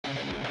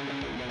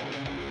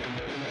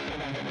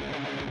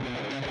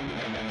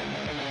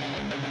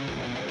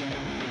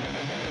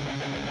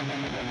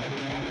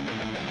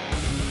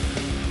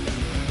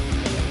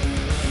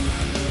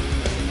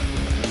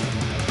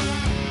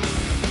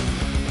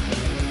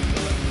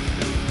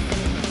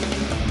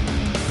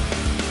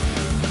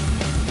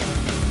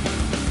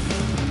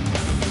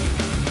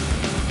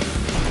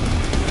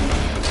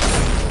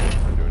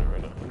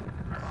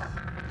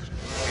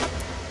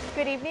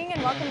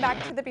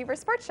back to the Beaver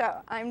Sports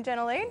Show. I'm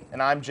Jenna Lade.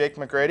 And I'm Jake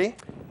McGrady.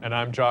 And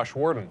I'm Josh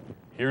Worden.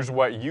 Here's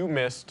what you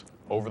missed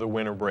over the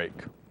winter break.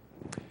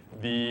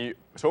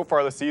 So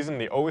far this season,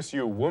 the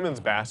OSU women's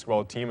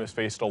basketball team has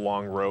faced a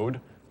long road,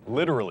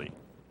 literally.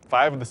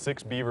 5 of the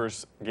 6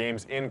 Beavers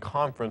games in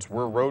conference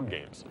were road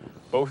games.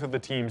 Both of the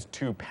team's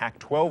 2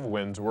 Pac-12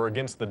 wins were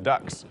against the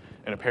Ducks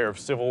in a pair of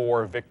Civil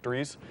War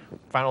victories.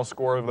 Final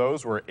score of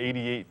those were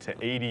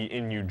 88-80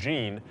 in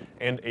Eugene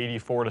and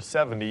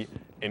 84-70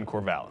 in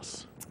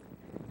Corvallis.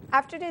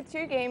 After the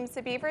 2 games,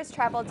 the Beavers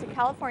traveled to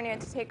California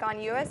to take on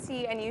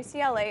USC and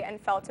UCLA and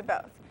fell to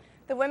both.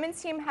 The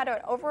women's team had an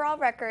overall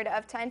record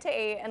of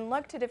 10-8 and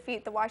looked to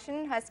defeat the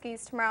Washington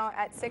Huskies tomorrow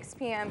at 6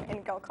 p.m.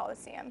 in Gill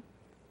Coliseum.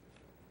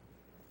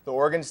 The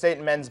Oregon State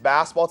men's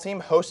basketball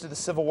team hosted the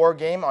Civil War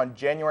game on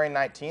January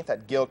 19th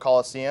at Gill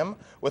Coliseum.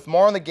 With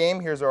more on the game,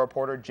 here's our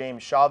reporter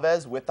James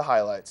Chavez with the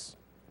highlights.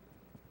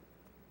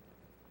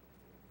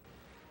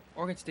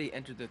 Oregon State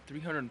entered the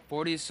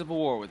 340th Civil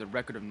War with a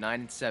record of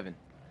 9-7.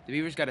 The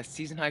Beavers got a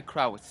season-high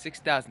crowd with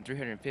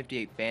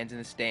 6,358 fans in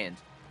the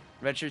stands.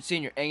 Redshirt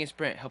senior Angus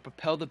Brandt helped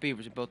propel the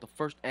Beavers in both the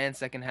first and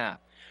second half.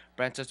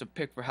 Brandt sets a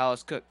pick for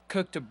Hollis Cook.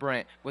 Cook to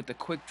Brandt with a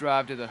quick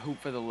drive to the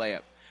hoop for the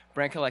layup.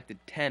 Brandt collected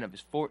 10 of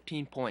his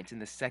 14 points in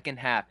the second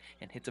half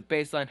and hits a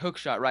baseline hook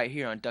shot right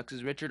here on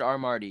Ducks' Richard R.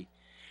 Marty.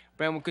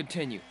 Brandt will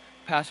continue.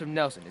 Pass from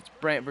Nelson. It's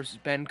Brandt versus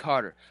Ben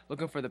Carter.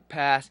 Looking for the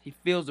pass. He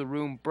feels the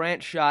room.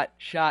 Brandt shot,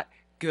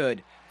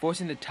 good,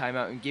 forcing the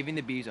timeout and giving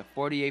the Bees a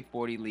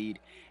 48-40 lead.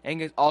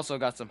 Angus also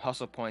got some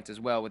hustle points as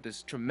well with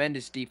his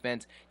tremendous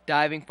defense,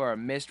 diving for a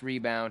missed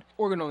rebound.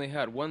 Oregon only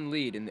had 1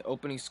 lead in the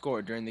opening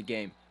score during the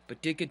game, but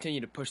did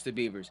continue to push the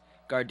Beavers.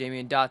 Guard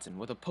Damian Dotson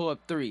with a pull-up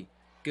 3.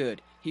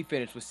 Good. He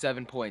finished with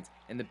 7 points,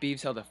 and the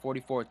Beavs held a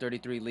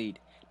 44-33 lead.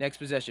 Next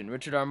possession,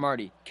 Richard R.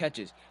 Marty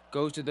catches,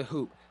 goes to the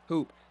hoop,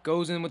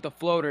 goes in with the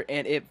floater,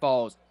 and it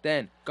falls.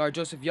 Then, guard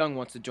Joseph Young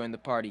wants to join the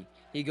party.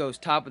 He goes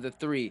top of the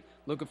 3,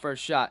 looking for a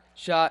shot.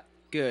 Shot,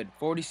 good.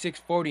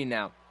 46-40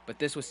 now. But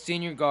this was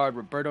senior guard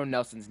Roberto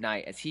Nelson's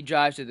night as he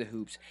drives to the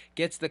hoops,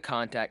 gets the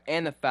contact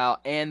and the foul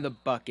and the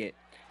bucket.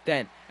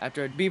 Then,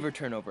 after a Beaver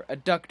turnover, a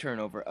Duck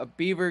turnover, a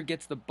Beaver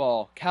gets the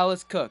ball.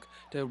 Callis Cook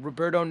to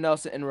Roberto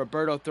Nelson, and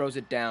Roberto throws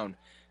it down.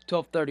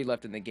 12:30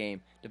 left in the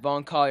game.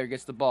 Devon Collier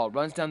gets the ball,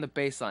 runs down the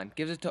baseline,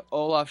 gives it to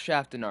Olaf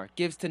Schaftenar,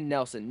 gives to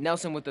Nelson.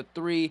 Nelson with the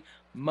 3,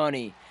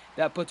 money.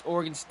 That puts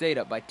Oregon State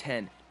up by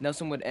 10.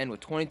 Nelson would end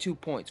with 22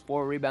 points,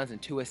 4 rebounds,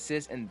 and 2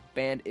 assists, and the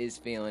band is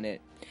feeling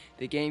it.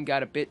 The game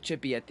got a bit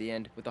chippy at the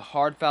end with a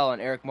hard foul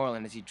on Eric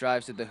Moreland as he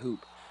drives to the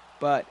hoop.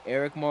 But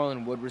Eric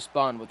Moreland would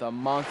respond with a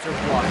monster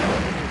block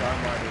from Richard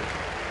R. Marty.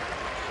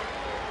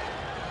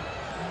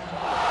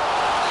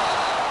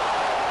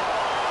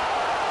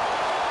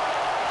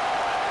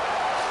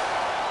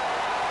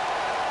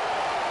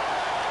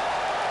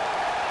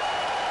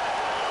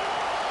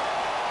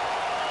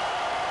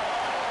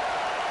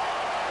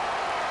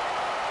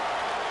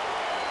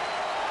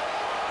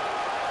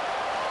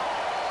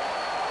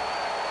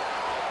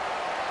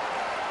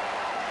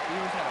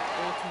 Beavers had a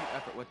full-team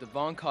effort with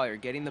Devon Collier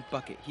getting the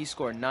bucket. He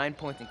scored 9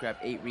 points and grabbed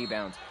 8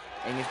 rebounds.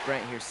 Angus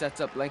Brandt here sets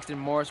up Langston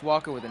Morris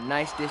Walker with a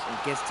nice dish and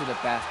gets to the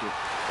basket.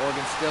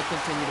 Oregon still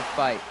continue to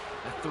fight.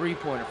 A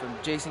 3-pointer from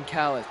Jason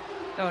Callis.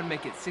 That would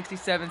make it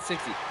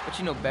 67-60, but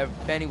you know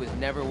Benny was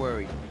never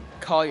worried.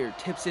 Collier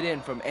tips it in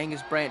from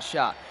Angus Brandt's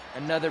shot.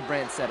 Another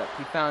Brandt setup.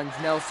 He finds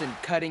Nelson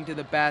cutting to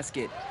the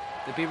basket.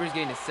 The Beavers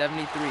gained a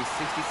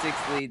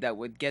 73-66 lead that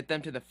would get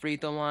them to the free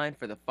throw line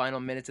for the final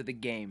minutes of the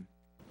game.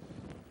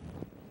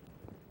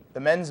 The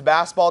men's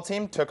basketball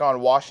team took on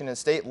Washington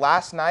State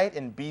last night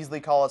in Beasley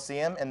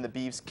Coliseum, and the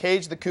Beavs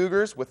caged the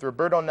Cougars with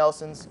Roberto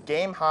Nelson's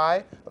game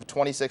high of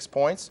 26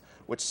 points,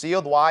 which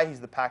sealed why he's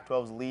the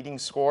Pac-12's leading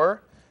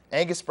scorer.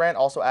 Angus Brandt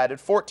also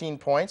added 14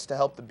 points to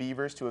help the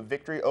Beavers to a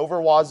victory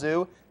over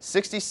Wazoo,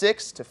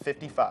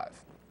 66-55.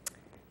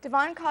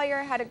 Devon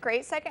Collier had a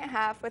great second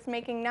half with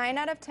making 9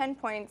 out of 10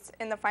 points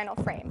in the final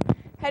frame.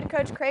 Head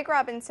coach Craig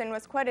Robinson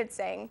was quoted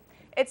saying,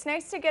 "It's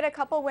nice to get a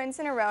couple wins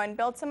in a row and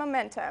build some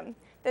momentum.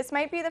 This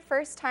might be the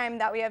first time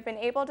that we have been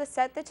able to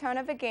set the tone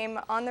of a game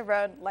on the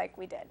road like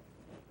we did."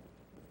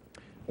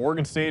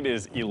 Oregon State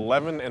is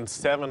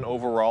 11-7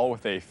 overall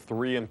with a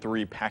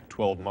 3-3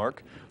 Pac-12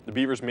 mark. The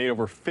Beavers made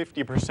over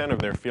 50% of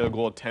their field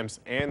goal attempts,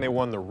 and they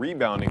won the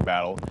rebounding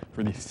battle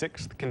for the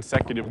 6th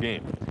consecutive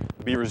game.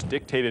 The Beavers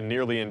dictated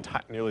nearly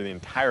the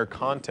entire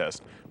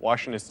contest.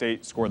 Washington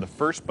State scored the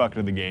first bucket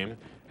of the game,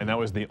 and that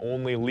was the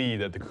only lead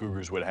that the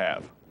Cougars would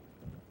have.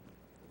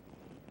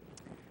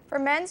 For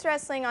men's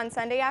wrestling on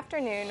Sunday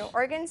afternoon,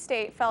 Oregon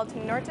State fell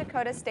to North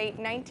Dakota State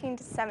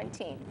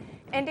 19-17.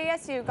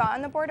 NDSU got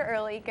on the board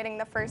early, getting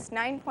the first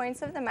 9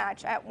 points of the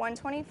match at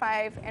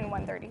 125 and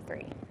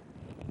 133.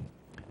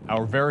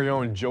 Our very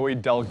own Joey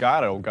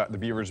Delgado got the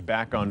Beavers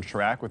back on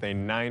track with a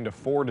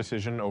 9-4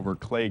 decision over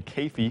Clay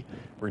Cafey,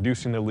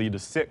 reducing the lead to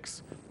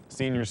 6.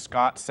 Seniors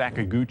Scott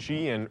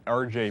Sakaguchi and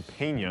RJ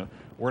Pena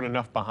weren't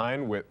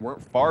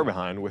far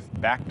behind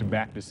with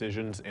back-to-back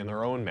decisions in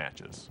their own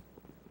matches.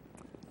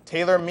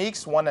 Taylor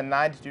Meeks won a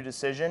 9-2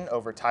 decision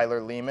over Tyler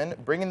Lehman,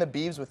 bringing the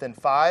Beavs within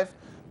 5.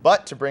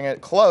 But to bring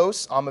it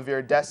close,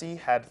 Amavir Desi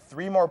had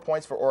 3 more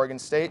points for Oregon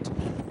State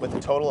with a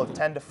total of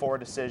 10-4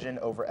 decision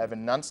over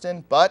Evan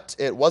Nunston, but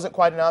it wasn't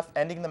quite enough,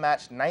 ending the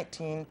match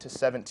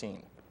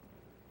 19-17.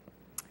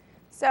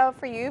 So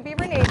for you,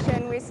 Beaver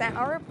Nation, we sent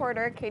our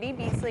reporter, Katie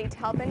Beasley, to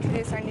help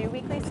introduce our new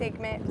weekly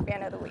segment,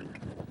 Fan of the Week.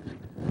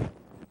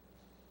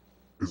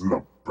 Is it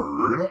a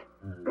bird?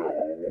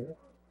 No.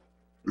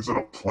 Is it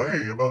a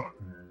plane?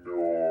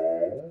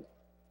 No.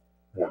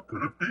 What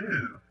could it be?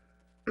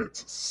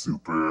 It's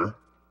Super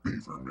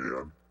Beaver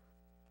Man.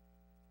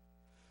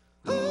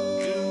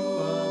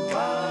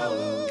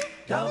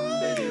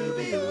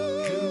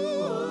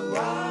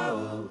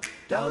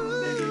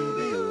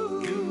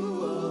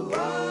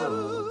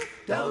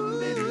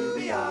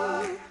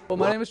 Well,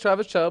 my name is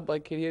Travis Chubb,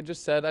 like Katie had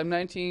just said. I'm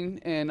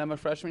 19, and I'm a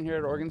freshman here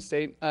at Oregon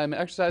State. I'm an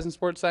exercise and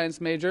sports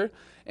science major,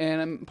 and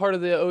I'm part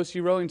of the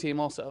OSU rowing team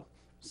also.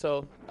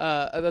 So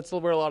that's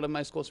where a lot of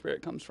my school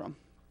spirit comes from.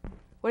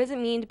 What does it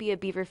mean to be a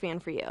Beaver fan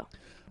for you?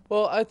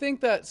 Well, I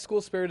think that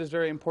school spirit is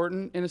very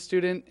important in a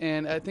student,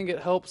 and I think it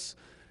helps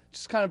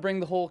just kind of bring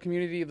the whole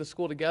community of the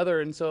school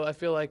together. And so I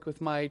feel like with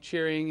my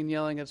cheering and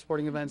yelling at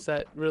sporting events,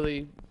 that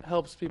really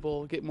helps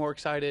people get more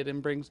excited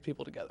and brings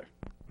people together.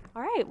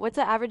 All right, what's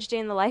an average day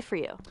in the life for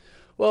you?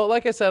 Well,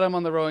 like I said, I'm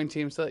on the rowing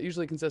team, so that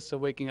usually consists of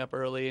waking up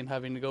early and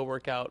having to go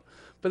work out.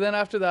 But then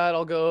after that,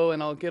 I'll go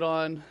and I'll get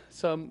on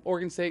some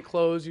Oregon State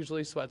clothes,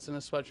 usually sweats and a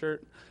sweatshirt.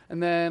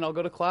 And then I'll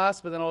go to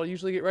class, but then I'll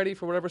usually get ready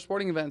for whatever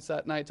sporting events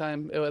at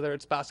nighttime, whether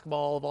it's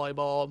basketball,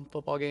 volleyball,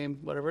 football game,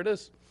 whatever it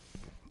is.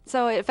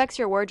 So it affects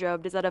your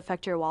wardrobe. Does that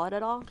affect your wallet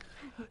at all?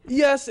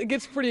 Yes, it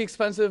gets pretty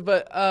expensive,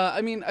 but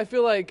I mean, I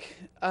feel like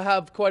I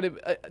have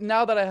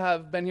now that I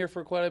have been here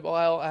for quite a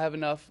while, I have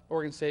enough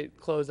Oregon State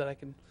clothes that I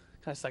can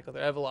kind of cycle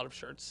there. I have a lot of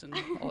shirts and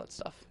all that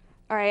stuff.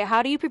 All right,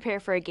 how do you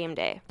prepare for a game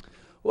day?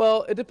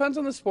 Well, it depends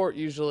on the sport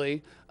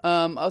usually.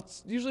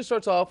 Usually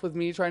starts off with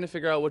me trying to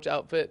figure out which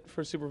outfit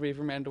for Super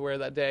Beaver Man to wear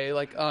that day.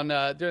 Like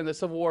during the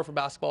Civil War for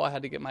basketball, I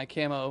had to get my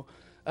camo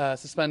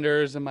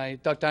suspenders and my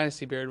Duck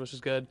Dynasty beard, which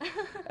was good.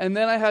 And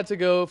then I had to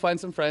go find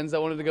some friends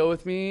that wanted to go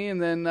with me,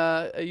 and then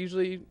I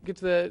usually get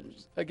to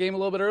the game a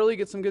little bit early,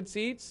 get some good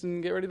seats,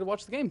 and get ready to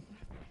watch the game.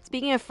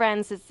 Speaking of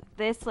friends, does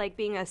this, like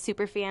being a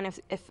super fan,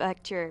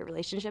 affect your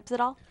relationships at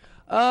all?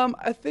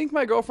 I think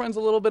my girlfriend's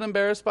a little bit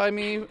embarrassed by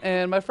me,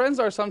 and my friends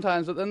are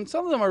sometimes, but then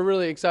some of them are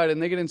really excited,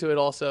 and they get into it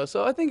also.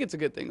 So I think it's a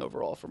good thing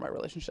overall for my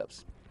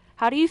relationships.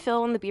 How do you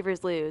feel when the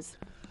Beavers lose?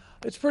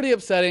 It's pretty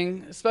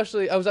upsetting,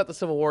 especially I was at the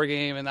Civil War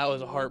game, and that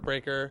was a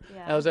heartbreaker.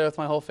 Yeah. I was there with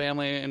my whole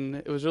family, and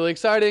it was really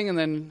exciting, and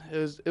then it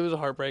was a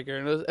heartbreaker,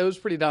 and it was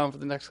pretty down for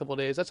the next couple of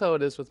days. That's how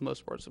it is with most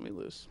sports when we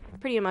lose.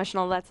 Pretty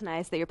emotional. That's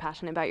nice that you're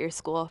passionate about your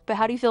school. But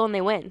how do you feel when they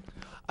win?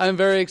 I'm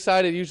very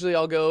excited. Usually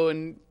I'll go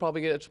and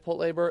probably get a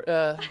Chipotle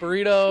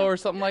burrito or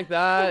something like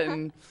that,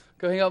 and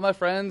go hang out with my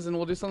friends, and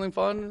we'll do something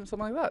fun,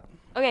 something like that.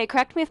 Okay,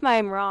 correct me if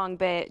I'm wrong,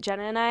 but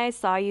Jenna and I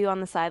saw you on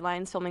the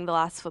sidelines filming the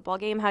last football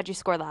game. How'd you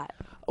score that?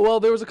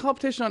 Well, there was a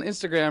competition on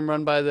Instagram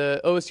run by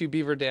the OSU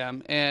Beaver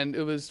Dam, and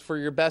it was for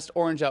your best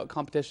orange out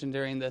competition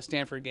during the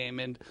Stanford game.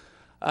 And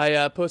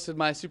I posted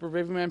my Super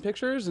Beaver Man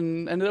pictures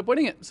and ended up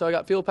winning it. So I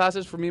got field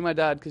passes for me and my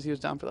dad because he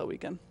was down for that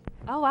weekend.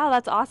 Oh, wow,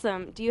 that's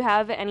awesome. Do you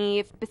have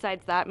any,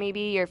 besides that,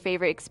 maybe your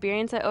favorite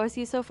experience at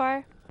OSU so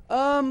far?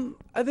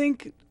 I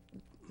think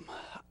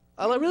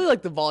I really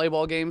like the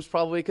volleyball games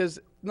probably because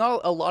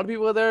not a lot of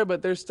people are there,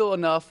 but there's still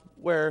enough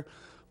where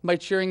my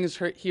cheering is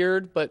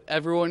heard, but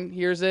everyone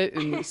hears it,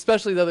 and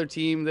especially the other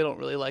team. They don't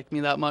really like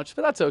me that much,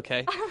 but that's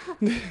okay.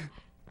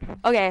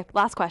 Okay,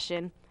 last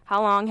question.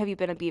 How long have you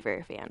been a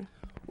Beaver fan?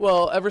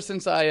 Well, ever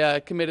since I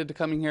committed to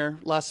coming here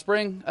last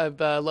spring, I've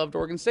loved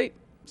Oregon State.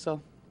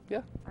 So,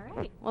 yeah. All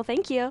right. Well,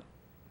 thank you.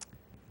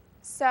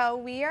 So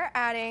we are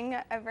adding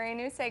a very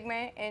new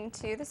segment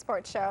into the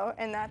sports show,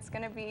 and that's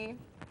going to be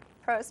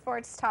Pro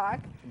Sports Talk.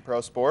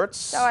 Pro Sports.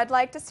 So I'd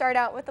like to start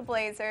out with the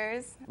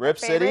Blazers. Rip our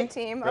favorite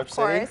City. team, Rip of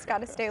course. City.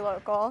 Got to stay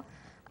local.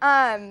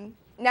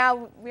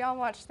 Now, we all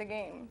watched the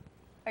game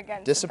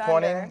against the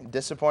Thunder.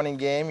 Disappointing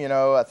game. You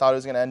know, I thought it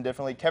was going to end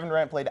differently. Kevin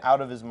Durant played out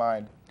of his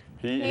mind.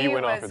 He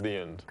went off at the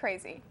end.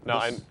 Crazy.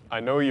 Now, I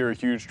know you're a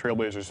huge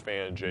Trailblazers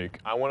fan, Jake.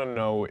 I want to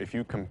know if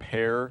you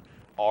compare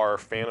our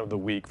fan of the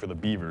week for the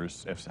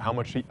Beavers, how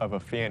much of a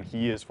fan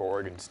he is for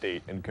Oregon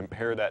State, and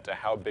compare that to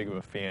how big of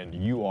a fan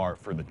you are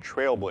for the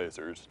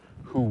Trailblazers,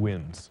 who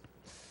wins?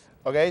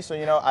 Okay, so,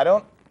 you know,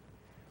 I'm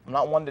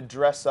not one to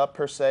dress up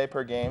per se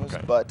per games,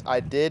 Okay. but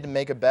I did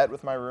make a bet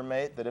with my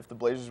roommate that if the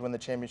Blazers win the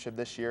championship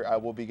this year, I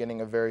will be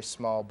getting a very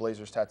small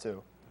Blazers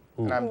tattoo.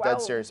 Ooh. And I'm Wow.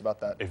 dead serious about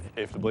that.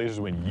 If the Blazers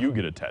win, you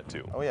get a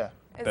tattoo. Oh, yeah.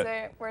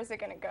 Where's it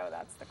going to go?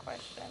 That's the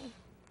question.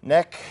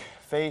 Neck,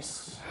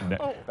 face,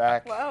 Oh,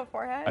 back. whoa,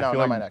 forehead. No, I feel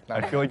not like, my neck, not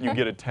I my feel like you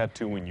get a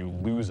tattaoo when you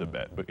lose a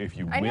bet, but if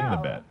you I win the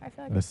know. bet, I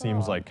feel like this it's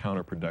seems all- like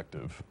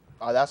counterproductive.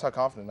 That's how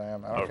confident I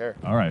am. I don't care.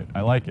 All right,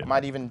 I like it.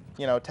 Might even,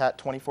 tat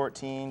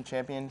 2014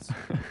 champions.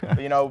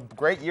 But,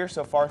 great year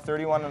so far,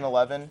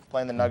 31-11.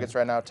 Playing the Nuggets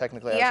right now,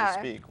 technically as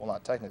we speak. Well,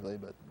 not technically,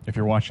 but. If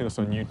you're watching this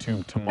on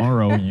YouTube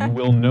tomorrow, you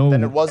will know.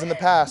 Than it was in the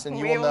past, and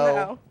you will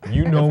know.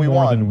 You know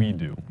more than we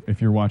do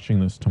if you're watching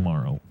this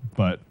tomorrow.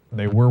 But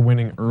they were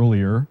winning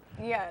earlier.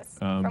 Yes,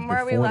 from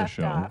where we left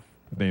off.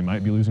 They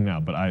might be losing now,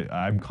 but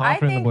I'm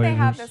confident in the Blazers. I think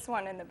they have this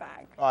one in the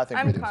bag. Oh, I think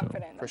I'm we do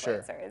confident for the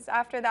sure. Blazers.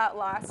 After that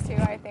last two,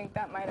 I think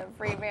that might have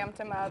revamped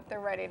them up. They're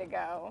ready to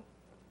go.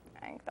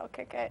 I think they'll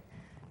kick it.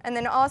 And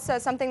then also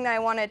something that I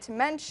wanted to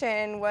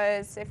mention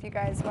was if you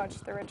guys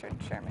watched the Richard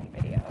Sherman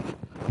video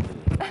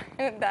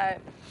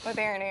that with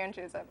Aaron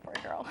Andrews, that poor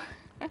girl.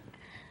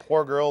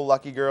 Poor girl,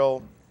 lucky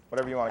girl,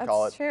 whatever you want to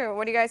call it. That's true.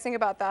 What do you guys think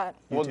about that?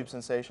 YouTube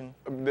sensation.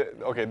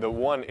 The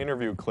one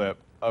interview clip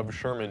of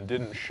Sherman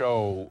didn't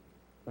show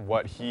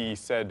what he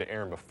said to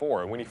Aaron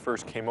before. And when he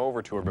first came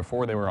over to her,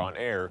 before they were on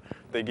air,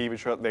 they gave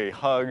each other, they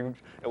hugged,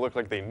 it looked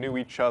like they knew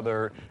each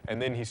other, and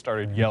then he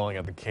started yelling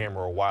at the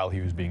camera while he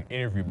was being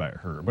interviewed by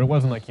her. But it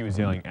wasn't like he was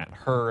yelling at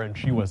her and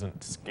she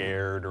wasn't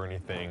scared or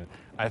anything.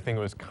 I think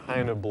it was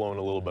kind of blown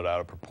a little bit out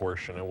of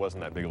proportion. It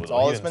wasn't that big of a deal. It's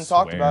all that's been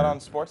talked about on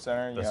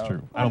SportsCenter. That's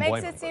true. What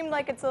makes it seem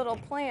like it's a little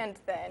planned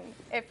then?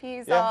 If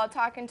he's all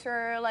talking to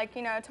her like,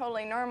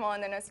 totally normal,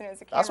 and then as soon as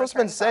the camera That's what's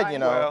been said,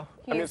 Well,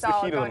 he's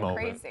all going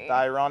crazy. The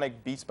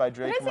ironic Beats by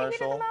Dre commercial. Is it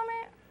heat of the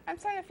moment? I'm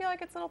starting to feel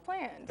like it's a little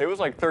planned. It was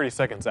like 30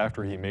 seconds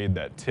after he made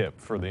that tip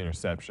for the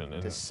interception.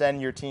 And to send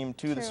your team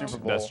to the Super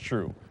Bowl. That's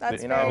true.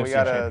 That's we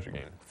got a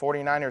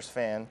 49ers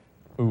fan.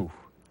 Ooh.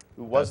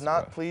 Who was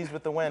not pleased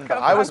with the win, but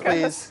I was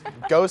pleased.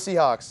 Go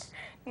Seahawks.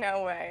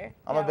 No way.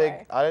 I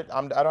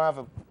don't have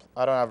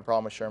a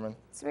problem with Sherman.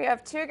 So we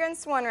have 2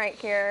 against 1 right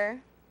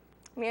here.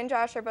 Me and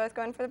Josh are both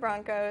going for the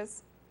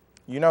Broncos.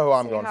 You know who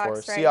I'm going for.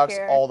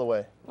 Seahawks all the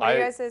way. What are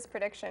you guys'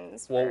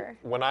 predictions for?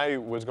 When I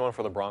was going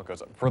for the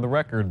Broncos, for the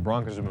record,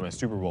 Broncos have been my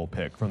Super Bowl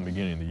pick from the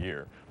beginning of the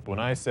year. But when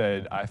I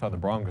said I thought the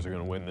Broncos are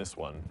going to win this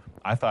one,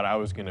 I thought I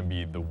was going to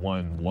be the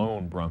one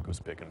lone Broncos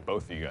pick in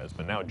both of you guys.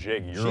 But now,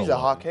 Jake, you're She's a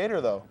Hawk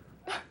hater, though.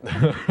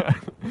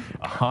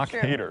 A Hawk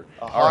hater.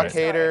 A Hawk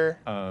hater.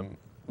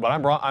 But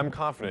I'm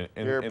confident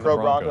in You're in pro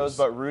the Broncos,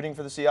 but rooting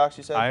for the Seahawks,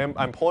 you said?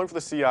 I'm pulling for the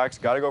Seahawks.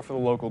 Got to go for the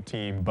local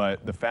team.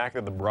 But the fact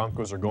that the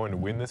Broncos are going to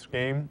win this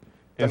game,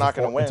 they're not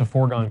going to win. It's a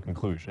foregone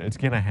conclusion. It's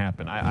going to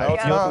happen. I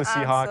feel for the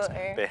Seahawks.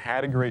 Absolutely. They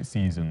had a great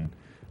season.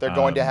 They're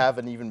going to have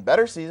an even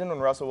better season when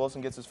Russell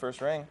Wilson gets his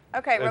first ring.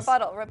 Okay,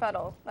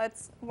 rebuttal.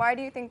 Why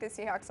do you think the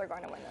Seahawks are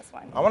going to win this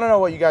one? I want to know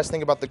what you guys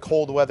think about the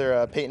cold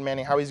weather, Peyton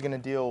Manning, how he's going to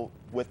deal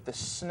with the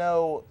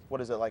snow. What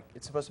is it like?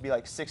 It's supposed to be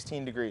like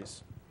 16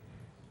 degrees.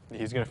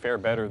 He's going to fare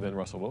better than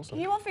Russell Wilson.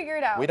 He will figure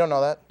it out. We don't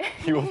know that.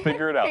 He will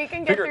figure it out. He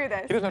can get through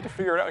this. He doesn't have to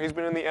figure it out. He's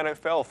been in the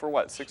NFL for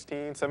what,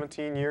 16,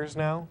 17 years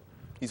now?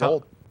 He's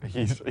old.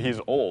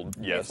 He's old,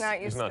 yes.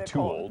 He's not too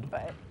cold, old.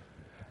 But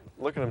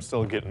look at him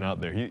still getting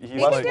out there.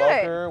 He's like,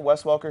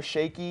 Wes Welker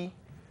shaky.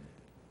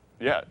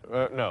 Yeah,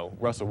 no,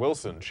 Russell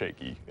Wilson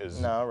shaky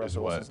is. No,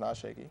 Russell Wilson's not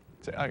shaky.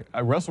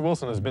 Russell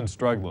Wilson has been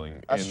struggling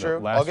in the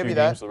last few games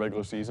of the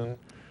regular season.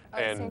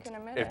 And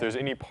if there's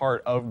any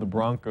part of the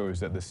Broncos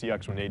that the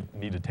Seahawks will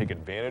need to take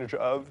advantage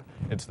of,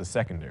 it's the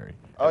secondary.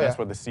 And that's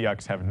what the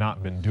Seahawks have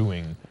not been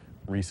doing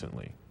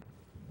recently.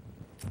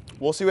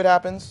 We'll see what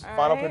happens. All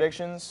Final right.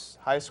 predictions,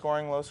 high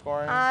scoring, low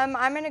scoring.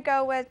 I'm going to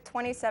go with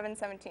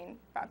 27-17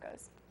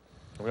 Broncos.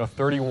 We go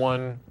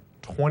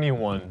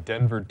 31-21.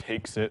 Denver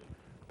takes it.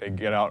 They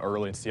get out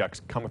early, and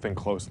Seahawks come within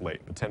close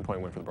late. A 10-point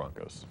win for the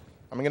Broncos.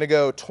 I'm going to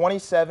go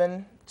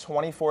 27-24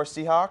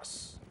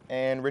 Seahawks,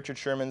 and Richard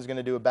Sherman's going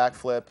to do a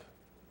backflip,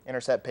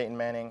 intercept Peyton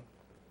Manning.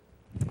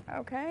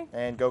 Okay.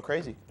 And go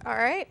crazy. All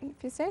right,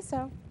 if you say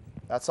so.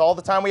 That's all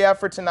the time we have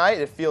for tonight.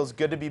 It feels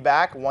good to be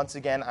back. Once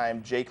again, I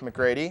am Jake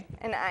McGrady.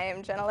 And I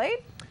am Jenna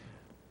Lade.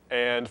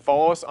 And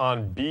follow us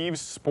on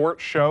Beav's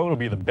Sports Show. It'll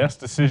be the best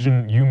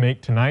decision you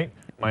make tonight.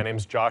 My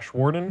name's Josh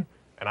Worden,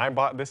 and I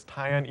bought this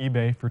tie on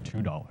eBay for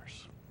 $2.